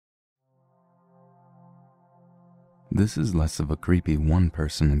This is less of a creepy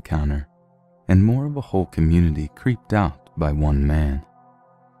one-person encounter and more of a whole community creeped out by one man.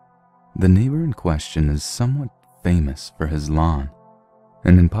 The neighbor in question is somewhat famous for his lawn,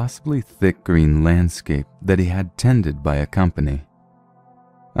 an impossibly thick green landscape that he had tended by a company.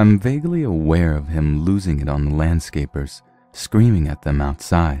 I'm vaguely aware of him losing it on the landscapers, screaming at them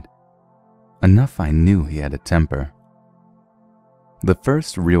outside. Enough I knew he had a temper. The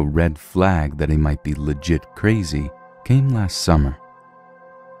first real red flag that he might be legit crazy came last summer.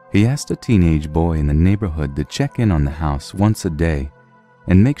 He asked a teenage boy in the neighborhood to check in on the house once a day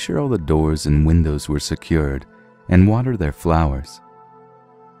and make sure all the doors and windows were secured and water their flowers.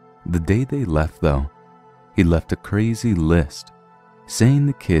 The day they left, though, he left a crazy list, saying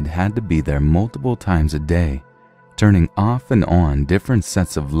the kid had to be there multiple times a day, turning off and on different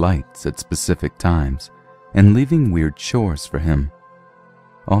sets of lights at specific times and leaving weird chores for him.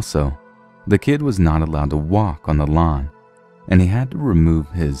 Also, the kid was not allowed to walk on the lawn, and he had to remove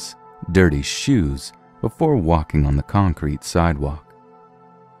his dirty shoes before walking on the concrete sidewalk.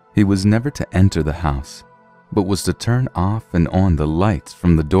 He was never to enter the house, but was to turn off and on the lights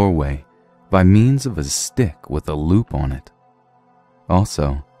from the doorway by means of a stick with a loop on it.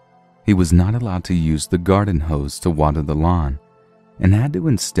 Also, he was not allowed to use the garden hose to water the lawn, and had to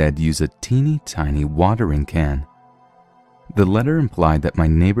instead use a teeny tiny watering can. The letter implied that my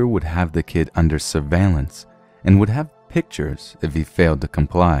neighbor would have the kid under surveillance and would have pictures if he failed to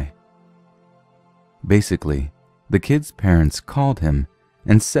comply. Basically, the kid's parents called him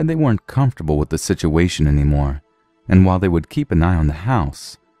and said they weren't comfortable with the situation anymore, and while they would keep an eye on the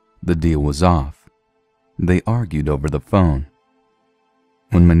house, the deal was off. They argued over the phone.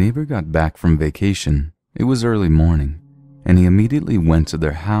 When my neighbor got back from vacation, it was early morning, and he immediately went to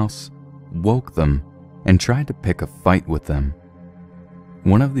their house, woke them, and tried to pick a fight with them.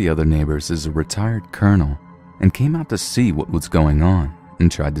 One of the other neighbors is a retired colonel and came out to see what was going on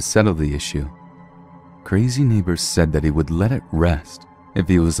and tried to settle the issue. Crazy neighbor said that he would let it rest if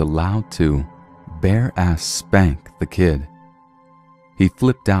he was allowed to bare-ass spank the kid. He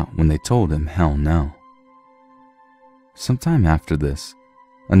flipped out when they told him hell no. Sometime after this,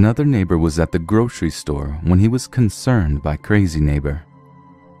 another neighbor was at the grocery store when he was concerned by Crazy Neighbor.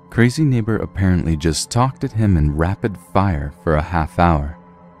 Crazy Neighbor apparently just talked at him in rapid fire for a half hour.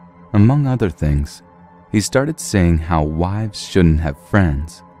 Among other things, he started saying how wives shouldn't have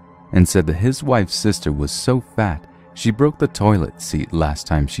friends, and said that his wife's sister was so fat she broke the toilet seat last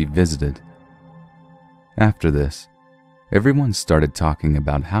time she visited. After this, everyone started talking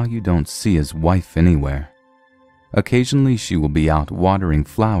about how you don't see his wife anywhere. Occasionally she will be out watering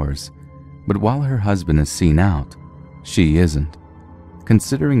flowers, but while her husband is seen out, she isn't.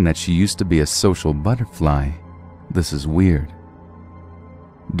 Considering that she used to be a social butterfly, this is weird.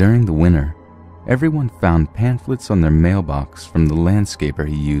 During the winter, everyone found pamphlets on their mailbox from the landscaper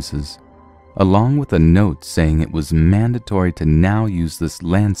he uses, along with a note saying it was mandatory to now use this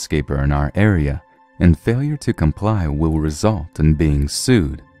landscaper in our area, and failure to comply will result in being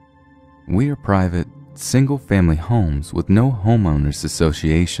sued. We are private, single-family homes with no homeowners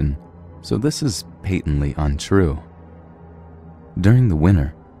association, so this is patently untrue. During the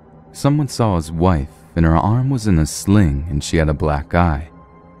winter, someone saw his wife and her arm was in a sling and she had a black eye.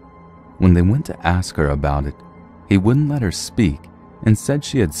 When they went to ask her about it, he wouldn't let her speak and said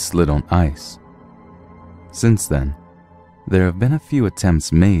she had slid on ice. Since then, there have been a few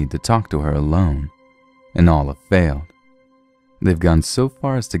attempts made to talk to her alone, and all have failed. They've gone so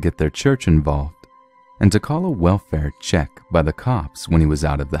far as to get their church involved and to call a welfare check by the cops when he was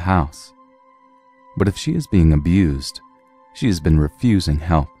out of the house. But if she is being abused, she has been refusing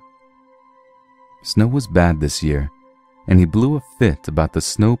help. Snow was bad this year, and he blew a fit about the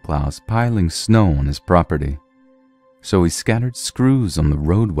snowplows piling snow on his property. So he scattered screws on the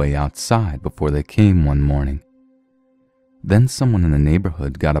roadway outside before they came one morning. Then someone in the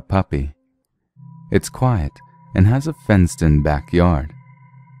neighborhood got a puppy. It's quiet and has a fenced-in backyard.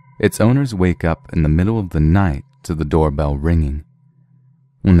 Its owners wake up in the middle of the night to the doorbell ringing.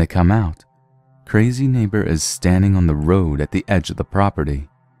 When they come out, Crazy Neighbor is standing on the road at the edge of the property.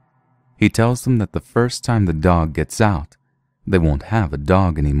 He tells them that the first time the dog gets out, they won't have a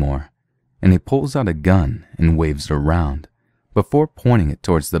dog anymore, and he pulls out a gun and waves it around before pointing it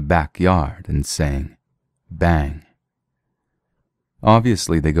towards the backyard and saying, "Bang."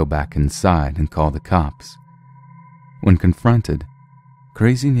 Obviously, they go back inside and call the cops. When confronted,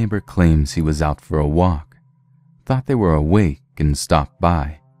 Crazy Neighbor claims he was out for a walk, thought they were awake and stopped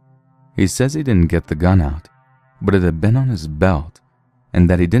by. He says he didn't get the gun out, but it had been on his belt, and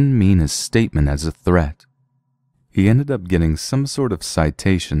that he didn't mean his statement as a threat. He ended up getting some sort of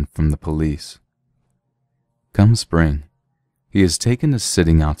citation from the police. Come spring, he has taken to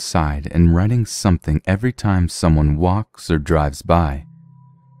sitting outside and writing something every time someone walks or drives by.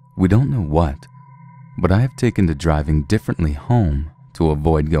 We don't know what, but I have taken to driving differently home to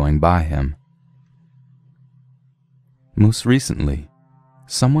avoid going by him. Most recently,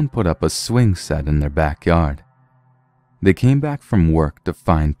 someone put up a swing set in their backyard. They came back from work to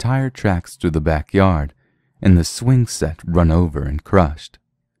find tire tracks through the backyard and the swing set run over and crushed.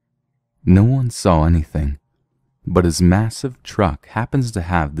 No one saw anything, but his massive truck happens to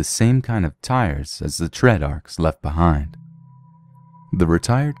have the same kind of tires as the tread arcs left behind. The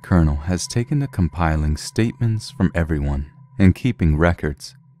retired colonel has taken to compiling statements from everyone and keeping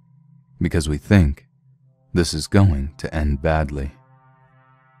records, because we think this is going to end badly.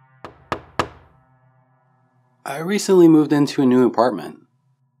 I recently moved into a new apartment.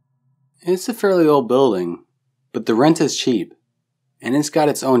 It's a fairly old building, but the rent is cheap, and it's got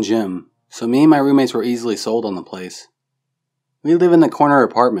its own gym, so me and my roommates were easily sold on the place. We live in the corner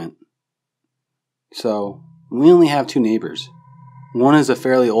apartment, so we only have 2 neighbors. One is a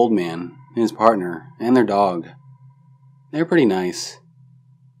fairly old man, his partner, and their dog. They're pretty nice.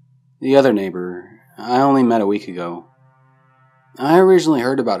 The other neighbor, I only met a week ago. I originally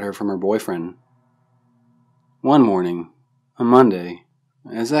heard about her from her boyfriend. One morning, a Monday,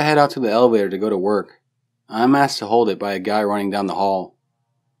 as I head out to the elevator to go to work, I'm asked to hold it by a guy running down the hall.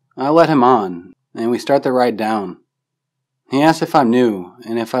 I let him on, and we start the ride down. He asks if I'm new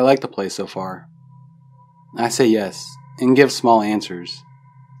and if I like the place so far. I say yes, and give small answers.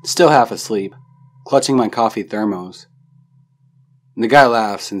 Still half asleep, clutching my coffee thermos. The guy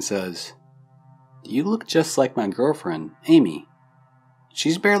laughs and says, "You look just like my girlfriend, Amy.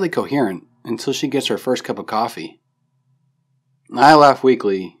 She's barely coherent until she gets her first cup of coffee." I laugh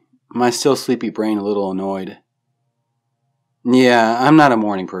weakly, my still sleepy brain a little annoyed. Yeah, I'm not a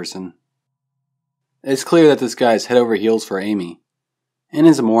morning person. It's clear that this guy is head over heels for Amy, and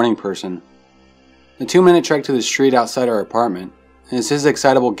is a morning person. The 2-minute trek to the street outside our apartment is his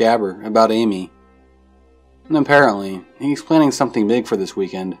excitable gabber about Amy. And apparently, he's planning something big for this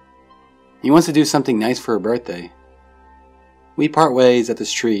weekend. He wants to do something nice for her birthday. We part ways at the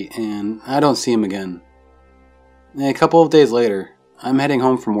street, and I don't see him again. A couple of days later, I'm heading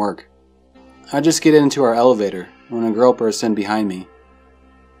home from work. I just get into our elevator when a girl bursts in behind me.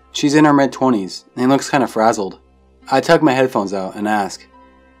 She's in her mid-20s and looks kind of frazzled. I tug my headphones out and ask,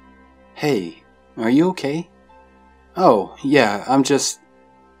 "Hey, are you okay?" "Oh, yeah, I'm just..."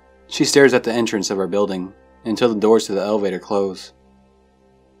 She stares at the entrance of our building until the doors to the elevator close.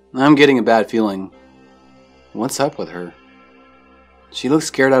 I'm getting a bad feeling. What's up with her? She looks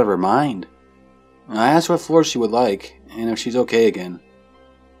scared out of her mind. I ask what floor she would like and if she's okay again.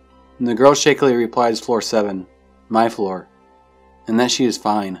 And the girl shakily replies floor 7, my floor, and that she is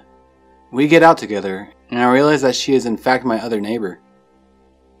fine. We get out together, and I realize that she is in fact my other neighbor.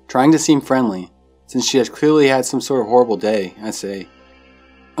 Trying to seem friendly, since she has clearly had some sort of horrible day, I say,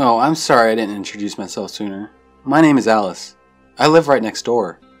 "Oh, I'm sorry I didn't introduce myself sooner. My name is Alice. I live right next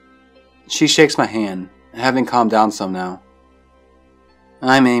door." She shakes my hand, having calmed down some now.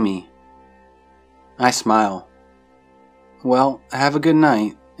 "I'm Amy." I smile. "Well, have a good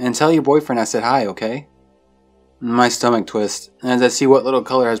night, and tell your boyfriend I said hi, okay?" My stomach twists as I see what little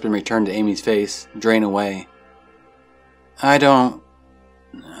color has been returned to Amy's face drain away. I don't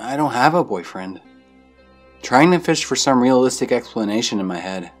have a boyfriend. Trying to fish for some realistic explanation in my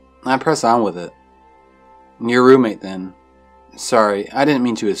head, I press on with it. "Your roommate, then. Sorry, I didn't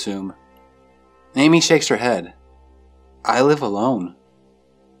mean to assume." Amy shakes her head. "I live alone."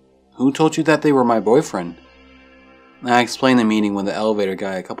 "Who told you that they were my boyfriend?" I explained the meeting with the elevator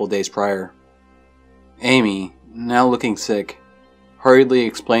guy a couple days prior. Amy, now looking sick, hurriedly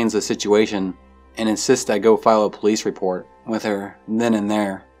explains the situation and insists I go file a police report with her then and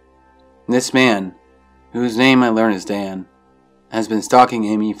there. This man, whose name I learn is Dan, has been stalking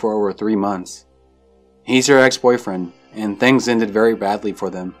Amy for over 3 months. He's her ex-boyfriend, and things ended very badly for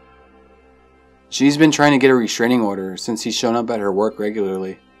them. She's been trying to get a restraining order since he's shown up at her work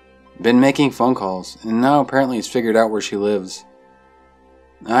regularly, been making phone calls, and now apparently has figured out where she lives.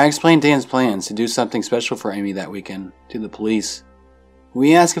 I explained Dan's plans to do something special for Amy that weekend to the police.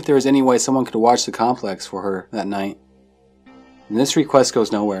 We asked if there was any way someone could watch the complex for her that night. This request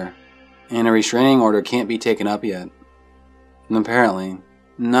goes nowhere, and a restraining order can't be taken up yet. And apparently,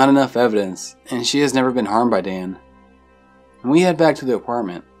 not enough evidence, and she has never been harmed by Dan. We head back to the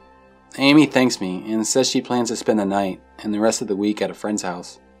apartment. Amy thanks me and says she plans to spend the night and the rest of the week at a friend's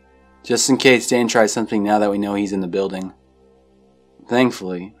house, just in case Dan tries something now that we know he's in the building.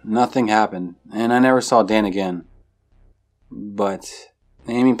 Thankfully, nothing happened, and I never saw Dan again. But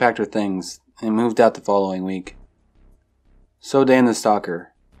Amy packed her things and moved out the following week. So Dan the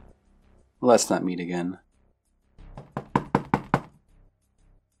stalker. Let's not meet again.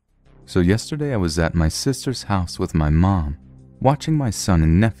 So yesterday I was at my sister's house with my mom, watching my son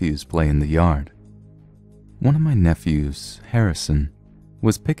and nephews play in the yard. One of my nephews, Harrison,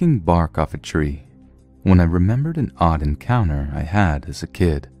 was picking bark off a tree when I remembered an odd encounter I had as a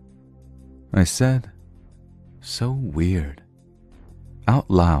kid. I said, "So weird," out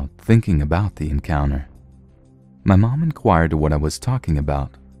loud, thinking about the encounter. My mom inquired what I was talking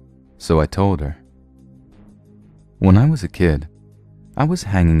about, so I told her. When I was a kid, I was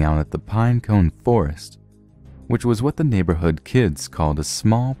hanging out at the pine cone forest, which was what the neighborhood kids called a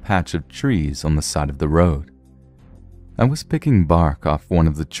small patch of trees on the side of the road. I was picking bark off one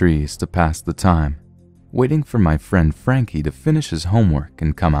of the trees to pass the time, waiting for my friend Frankie to finish his homework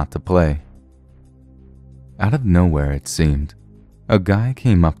and come out to play. Out of nowhere, it seemed, a guy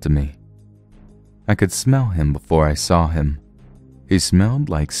came up to me. I could smell him before I saw him. He smelled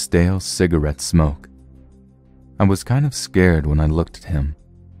like stale cigarette smoke. I was kind of scared when I looked at him.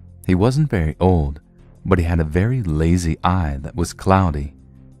 He wasn't very old, but he had a very lazy eye that was cloudy,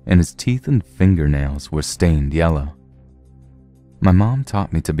 and his teeth and fingernails were stained yellow. My mom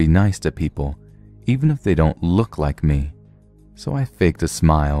taught me to be nice to people, even if they don't look like me, so I faked a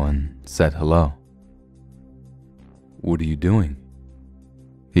smile and said hello. "What are you doing?"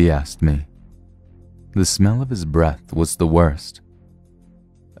 he asked me. The smell of his breath was the worst.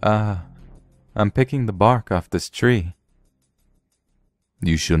 I'm picking the bark off this tree."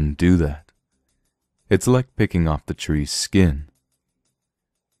 "You shouldn't do that. It's like picking off the tree's skin.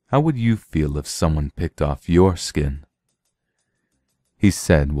 How would you feel if someone picked off your skin?" he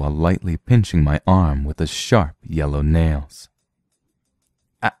said while lightly pinching my arm with his sharp yellow nails.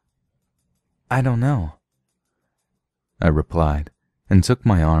 I don't know," I replied and took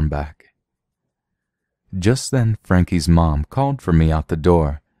my arm back. Just then Frankie's mom called for me out the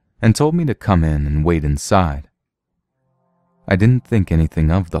door and told me to come in and wait inside. I didn't think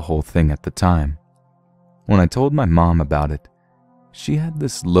anything of the whole thing at the time. When I told my mom about it, she had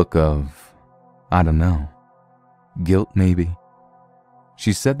this look of, I don't know, guilt maybe.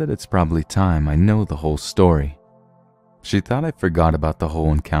 She said that it's probably time I know the whole story. She thought I forgot about the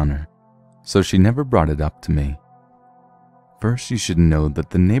whole encounter, so she never brought it up to me. First, you should know that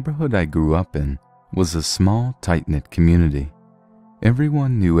the neighborhood I grew up in was a small, tight-knit community.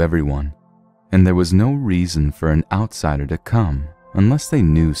 Everyone knew everyone, and there was no reason for an outsider to come unless they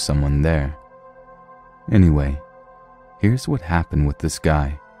knew someone there. Anyway, here's what happened with this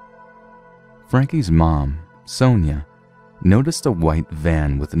guy. Frankie's mom, Sonia, noticed a white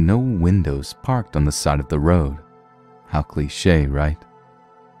van with no windows parked on the side of the road. How cliché, right?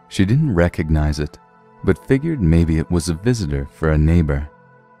 She didn't recognize it, but figured maybe it was a visitor for a neighbor.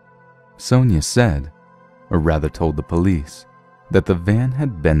 Sonia said, or rather told the police, that the van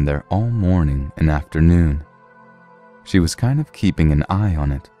had been there all morning and afternoon. She was kind of keeping an eye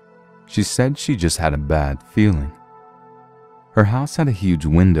on it. She said she just had a bad feeling. Her house had a huge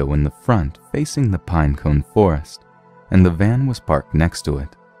window in the front facing the pinecone forest, and the van was parked next to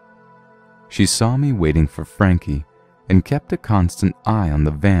it. She saw me waiting for Frankie and kept a constant eye on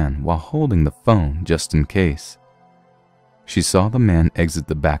the van while holding the phone just in case. She saw the man exit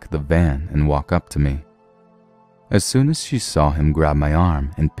the back of the van and walk up to me. As soon as she saw him grab my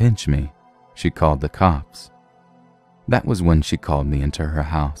arm and pinch me, she called the cops. That was when she called me into her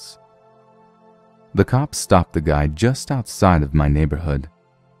house. The cops stopped the guy just outside of my neighborhood.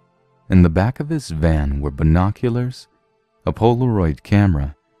 In the back of his van were binoculars, a Polaroid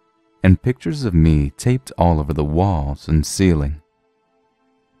camera, and pictures of me taped all over the walls and ceiling.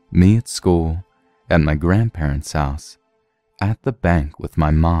 Me at school, at my grandparents' house, at the bank with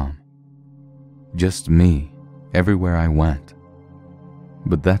my mom. Just me everywhere I went.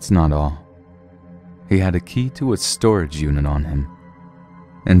 But that's not all. He had a key to a storage unit on him.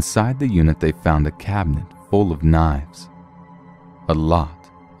 Inside the unit they found a cabinet full of knives. A lot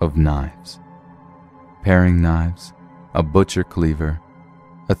of knives. Paring knives, a butcher cleaver,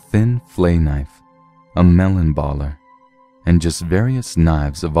 a thin flay knife, a melon baller, and just various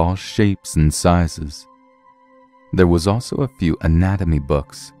knives of all shapes and sizes. There was also a few anatomy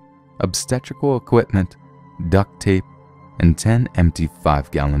books, obstetrical equipment, duct tape, and 10 empty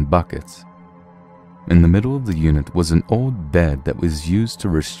 5-gallon buckets. In the middle of the unit was an old bed that was used to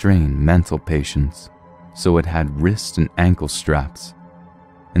restrain mental patients, so it had wrist and ankle straps,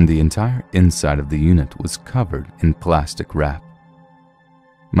 and the entire inside of the unit was covered in plastic wrap.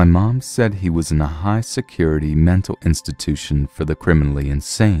 My mom said he was in a high-security mental institution for the criminally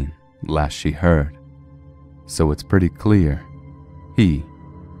insane, last she heard. So it's pretty clear, he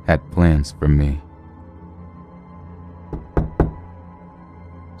had plans for me.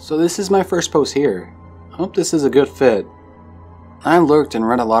 So this is my first post here. I hope this is a good fit. I lurked and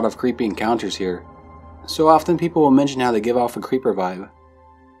read a lot of creepy encounters here. So often people will mention how they give off a creeper vibe.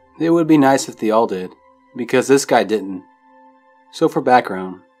 It would be nice if they all did, because this guy didn't. So for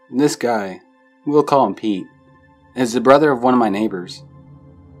background, this guy, we'll call him Pete, is the brother of one of my neighbors.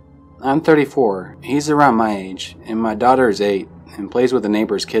 I'm 34, he's around my age, and my daughter is 8 and plays with the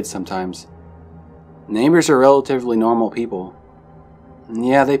neighbor's kids sometimes. Neighbors are relatively normal people.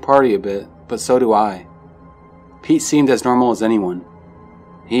 Yeah, they party a bit, but so do I. Pete seemed as normal as anyone.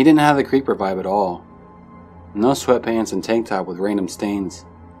 He didn't have the creeper vibe at all. No sweatpants and tank top with random stains.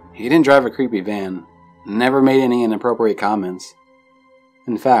 He didn't drive a creepy van, never made any inappropriate comments.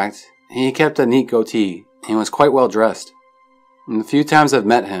 In fact, he kept a neat goatee and was quite well dressed. The few times I've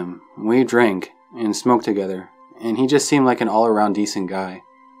met him, we drank and smoked together, and he just seemed like an all-around decent guy.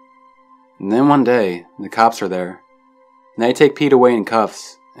 And then one day, the cops are there. They take Pete away in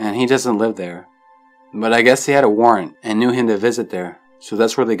cuffs, and he doesn't live there. But I guess they had a warrant and knew him to visit there, so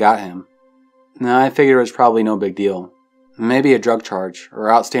that's where they got him. Now I figured it was probably no big deal. Maybe a drug charge,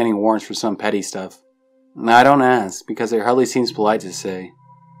 or outstanding warrants for some petty stuff. Now I don't ask, because it hardly seems polite to say,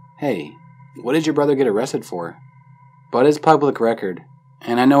 "Hey, what did your brother get arrested for?" But it's public record,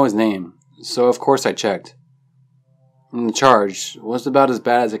 and I know his name, so of course I checked. And the charge was about as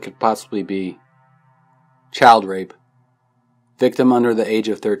bad as it could possibly be. Child rape. Victim under the age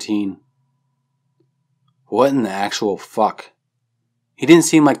of 13. What in the actual fuck? He didn't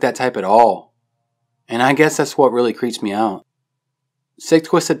seem like that type at all. And I guess that's what really creeps me out. Sick,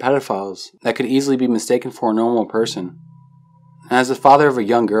 twisted pedophiles that could easily be mistaken for a normal person. As the father of a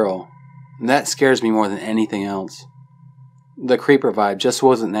young girl, that scares me more than anything else. The creeper vibe just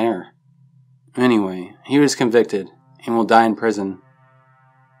wasn't there. Anyway, he was convicted and will die in prison.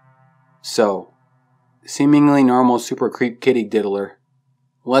 So, seemingly normal super creep kitty diddler,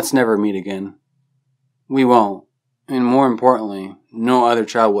 let's never meet again. We won't, and more importantly, no other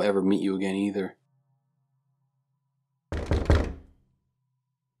child will ever meet you again either.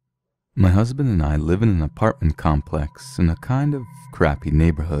 My husband and I live in an apartment complex in a kind of crappy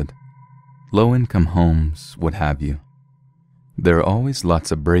neighborhood. Low-income homes, what have you. There are always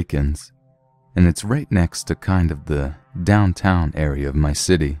lots of break-ins, and it's right next to kind of the downtown area of my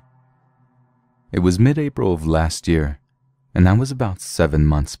city. It was mid-April of last year, and I was about 7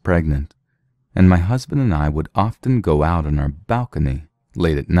 months pregnant, and my husband and I would often go out on our balcony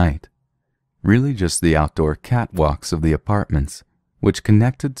late at night, really just the outdoor catwalks of the apartments, which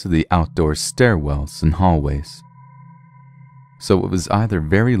connected to the outdoor stairwells and hallways. So it was either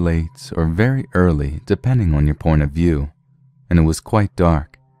very late or very early, depending on your point of view, and it was quite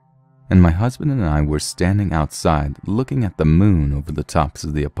dark, and my husband and I were standing outside looking at the moon over the tops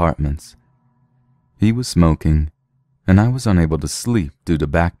of the apartments. He was smoking, and I was unable to sleep due to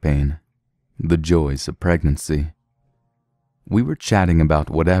back pain, the joys of pregnancy. We were chatting about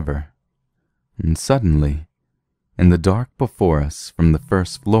whatever, and suddenly, in the dark before us from the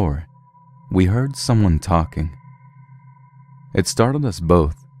first floor, we heard someone talking. It startled us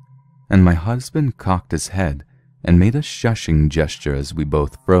both, and my husband cocked his head and made a shushing gesture as we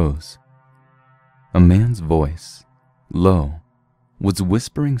both froze. A man's voice, low, was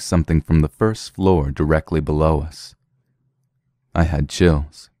whispering something from the first floor directly below us. I had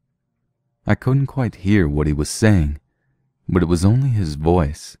chills. I couldn't quite hear what he was saying, but it was only his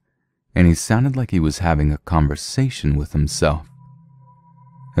voice, and he sounded like he was having a conversation with himself.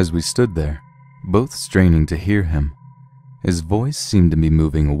 As we stood there, both straining to hear him, his voice seemed to be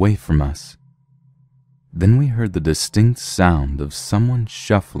moving away from us. Then we heard the distinct sound of someone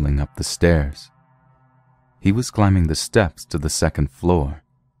shuffling up the stairs. He was climbing the steps to the second floor,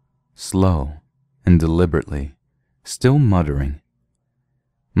 slow and deliberately, still muttering.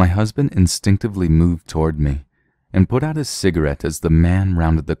 My husband instinctively moved toward me and put out his cigarette as the man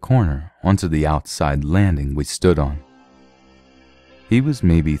rounded the corner onto the outside landing we stood on. He was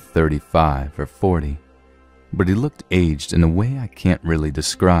maybe 35 or 40, but he looked aged in a way I can't really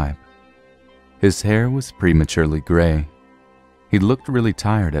describe. His hair was prematurely gray. He looked really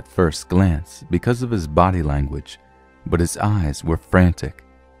tired at first glance because of his body language, but his eyes were frantic.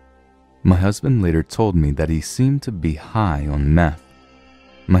 My husband later told me that he seemed to be high on meth.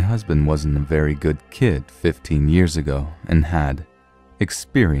 My husband wasn't a very good kid 15 years ago and had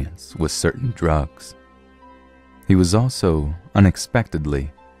experience with certain drugs. He was also,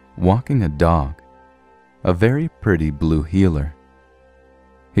 unexpectedly, walking a dog, a very pretty blue heeler.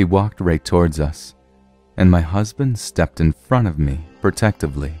 He walked right towards us, and my husband stepped in front of me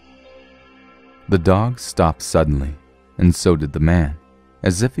protectively. The dog stopped suddenly, and so did the man,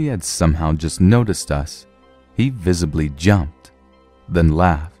 As if he had somehow just noticed us, he visibly jumped, then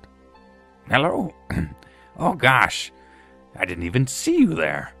laughed. Hello? Oh gosh, I didn't even see you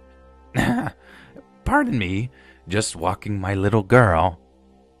there. Pardon me, just walking my little girl.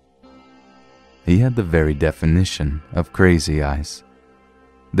 He had the very definition of crazy eyes.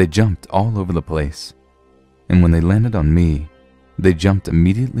 They jumped all over the place, and when they landed on me, they jumped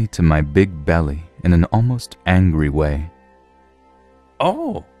immediately to my big belly in an almost angry way.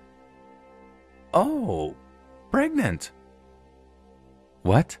 Oh, pregnant.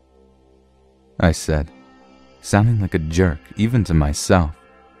 What? I said, sounding like a jerk even to myself.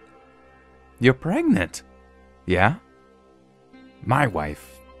 You're pregnant, yeah? My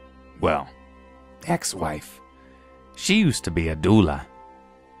wife, well, ex-wife, she used to be a doula.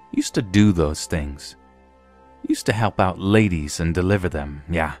 Used to do those things. Used to help out ladies and deliver them,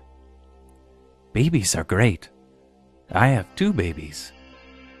 yeah. Babies are great. I have 2 babies.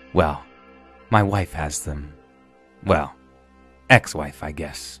 Well, my wife has them. Well, ex-wife, I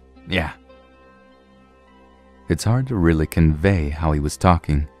guess, yeah. It's hard to really convey how he was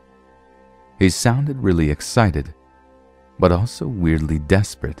talking. He sounded really excited, but also weirdly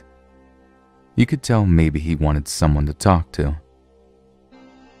desperate. You could tell maybe he wanted someone to talk to.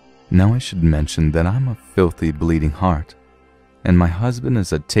 Now I should mention that I'm a filthy bleeding heart, and my husband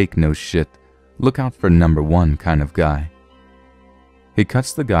is a take no shit, look out for number 1 kind of guy. He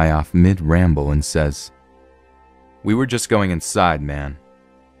cuts the guy off mid-ramble and says, "We were just going inside, man.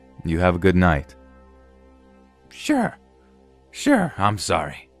 You have a good night." Sure, I'm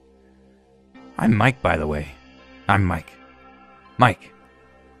sorry. I'm Mike, by the way. I'm Mike. Mike.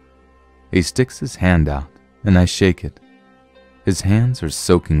 He sticks his hand out, and I shake it. His hands are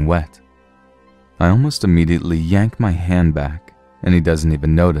soaking wet. I almost immediately yank my hand back, and he doesn't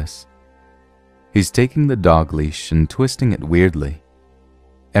even notice. He's taking the dog leash and twisting it weirdly.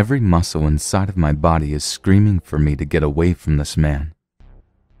 Every muscle inside of my body is screaming for me to get away from this man.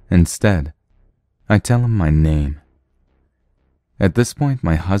 Instead, I tell him my name. At this point,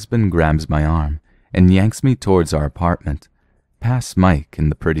 my husband grabs my arm and yanks me towards our apartment, past Mike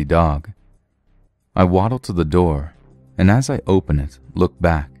and the pretty dog. I waddle to the door, and as I open it, look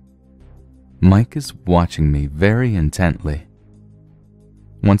back. Mike is watching me very intently.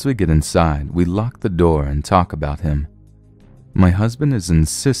 Once we get inside, we lock the door and talk about him. My husband is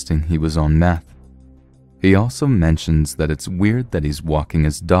insisting he was on meth. He also mentions that it's weird that he's walking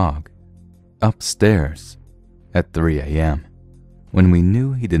his dog upstairs at 3 a.m. when we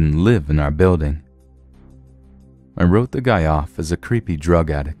knew he didn't live in our building. I wrote the guy off as a creepy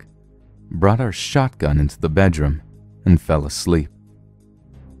drug addict, brought our shotgun into the bedroom, and fell asleep.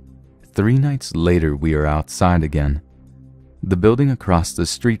 3 nights later, we are outside again. The building across the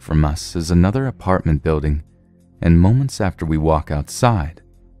street from us is another apartment building, and moments after we walk outside,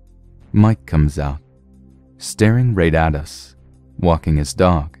 Mike comes out, staring right at us, walking his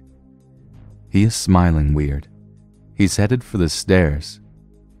dog. He is smiling weird. He's headed for the stairs.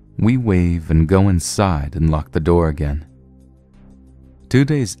 We wave and go inside and lock the door again. 2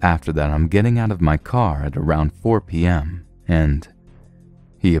 days after that, I'm getting out of my car at around 4 p.m. and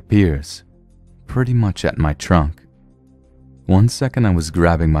he appears, pretty much at my trunk. 1 second I was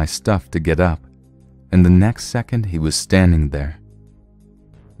grabbing my stuff to get up, and the next second he was standing there.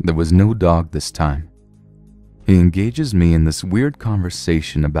 There was no dog this time. He engages me in this weird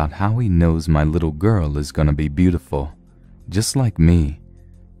conversation about how he knows my little girl is gonna be beautiful, just like me,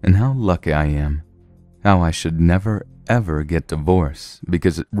 and how lucky I am, how I should never ever get divorced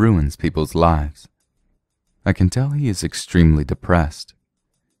because it ruins people's lives. I can tell he is extremely depressed.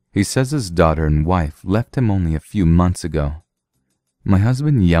 He says his daughter and wife left him only a few months ago. My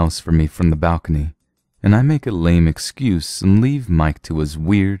husband yells for me from the balcony, and I make a lame excuse and leave Mike to his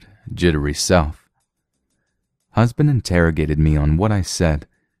weird, jittery self. Husband interrogated me on what I said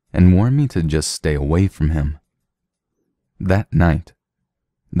and warned me to just stay away from him. That night,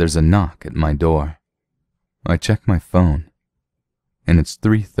 there's a knock at my door. I check my phone, and it's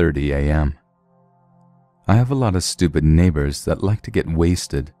 3:30 a.m. I have a lot of stupid neighbors that like to get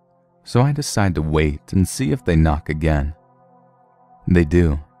wasted, so I decide to wait and see if they knock again. They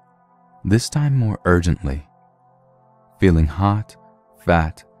do, this time more urgently. Feeling hot,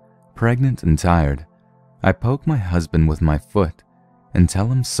 fat, pregnant, and tired, I poke my husband with my foot and tell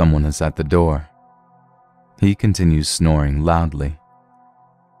him someone is at the door. He continues snoring loudly.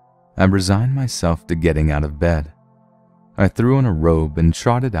 I resigned myself to getting out of bed. I threw on a robe and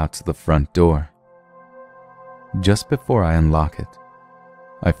trotted out to the front door. Just before I unlock it,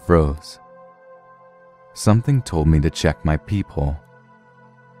 I froze. Something told me to check my peephole.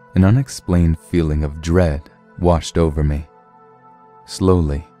 An unexplained feeling of dread washed over me.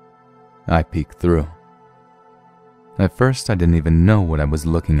 Slowly, I peeked through. At first, I didn't even know what I was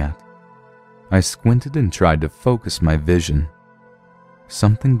looking at. I squinted and tried to focus my vision.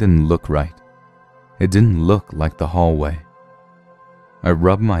 Something didn't look right. It didn't look like the hallway. I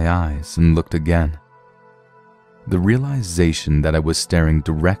rubbed my eyes and looked again. The realization that I was staring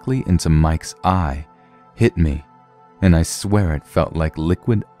directly into Mike's eye hit me, and I swear it felt like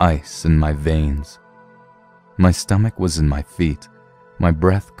liquid ice in my veins. My stomach was in my feet, my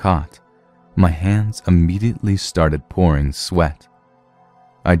breath caught, my hands immediately started pouring sweat.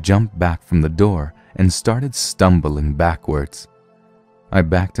 I jumped back from the door and started stumbling backwards. I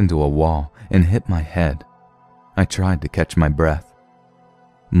backed into a wall and hit my head. I tried to catch my breath.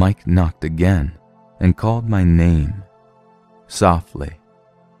 Mike knocked again and called my name, softly,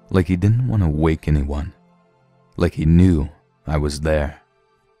 like he didn't want to wake anyone, like he knew I was there.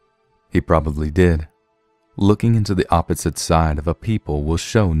 He probably did. Looking into the opposite side of a people will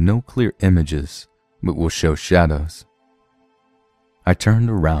show no clear images, but will show shadows. I turned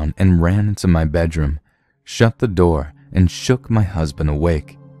around and ran into my bedroom, shut the door, and shook my husband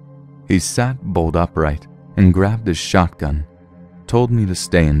awake. He sat bolt upright and grabbed his shotgun, told me to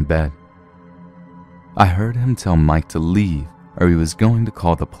stay in bed. I heard him tell Mike to leave or he was going to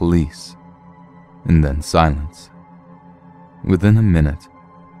call the police, and then silence. Within a minute,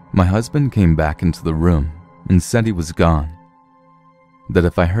 my husband came back into the room and said he was gone, that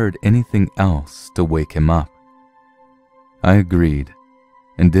if I heard anything else to wake him up. I agreed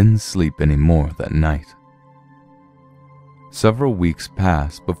and didn't sleep anymore that night. Several weeks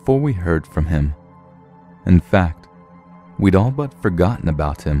passed before we heard from him. In fact, we'd all but forgotten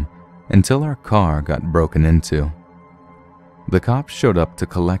about him until our car got broken into. The cops showed up to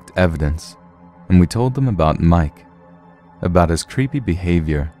collect evidence, and we told them about Mike, about his creepy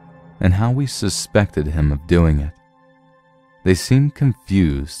behavior, and how we suspected him of doing it. They seemed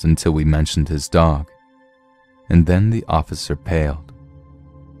confused until we mentioned his dog, and then the officer paled.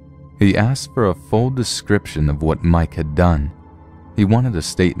 He asked for a full description of what Mike had done. He wanted a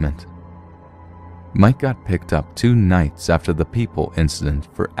statement. Mike got picked up 2 nights after the People incident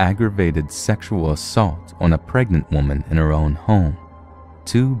for aggravated sexual assault on a pregnant woman in her own home,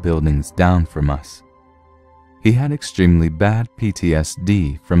 2 buildings down from us. He had extremely bad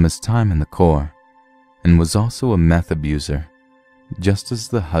PTSD from his time in the Corps, and was also a meth abuser, just as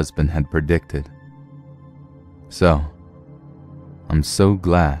the husband had predicted. So, I'm so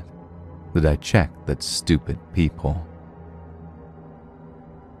glad that I checked that stupid People.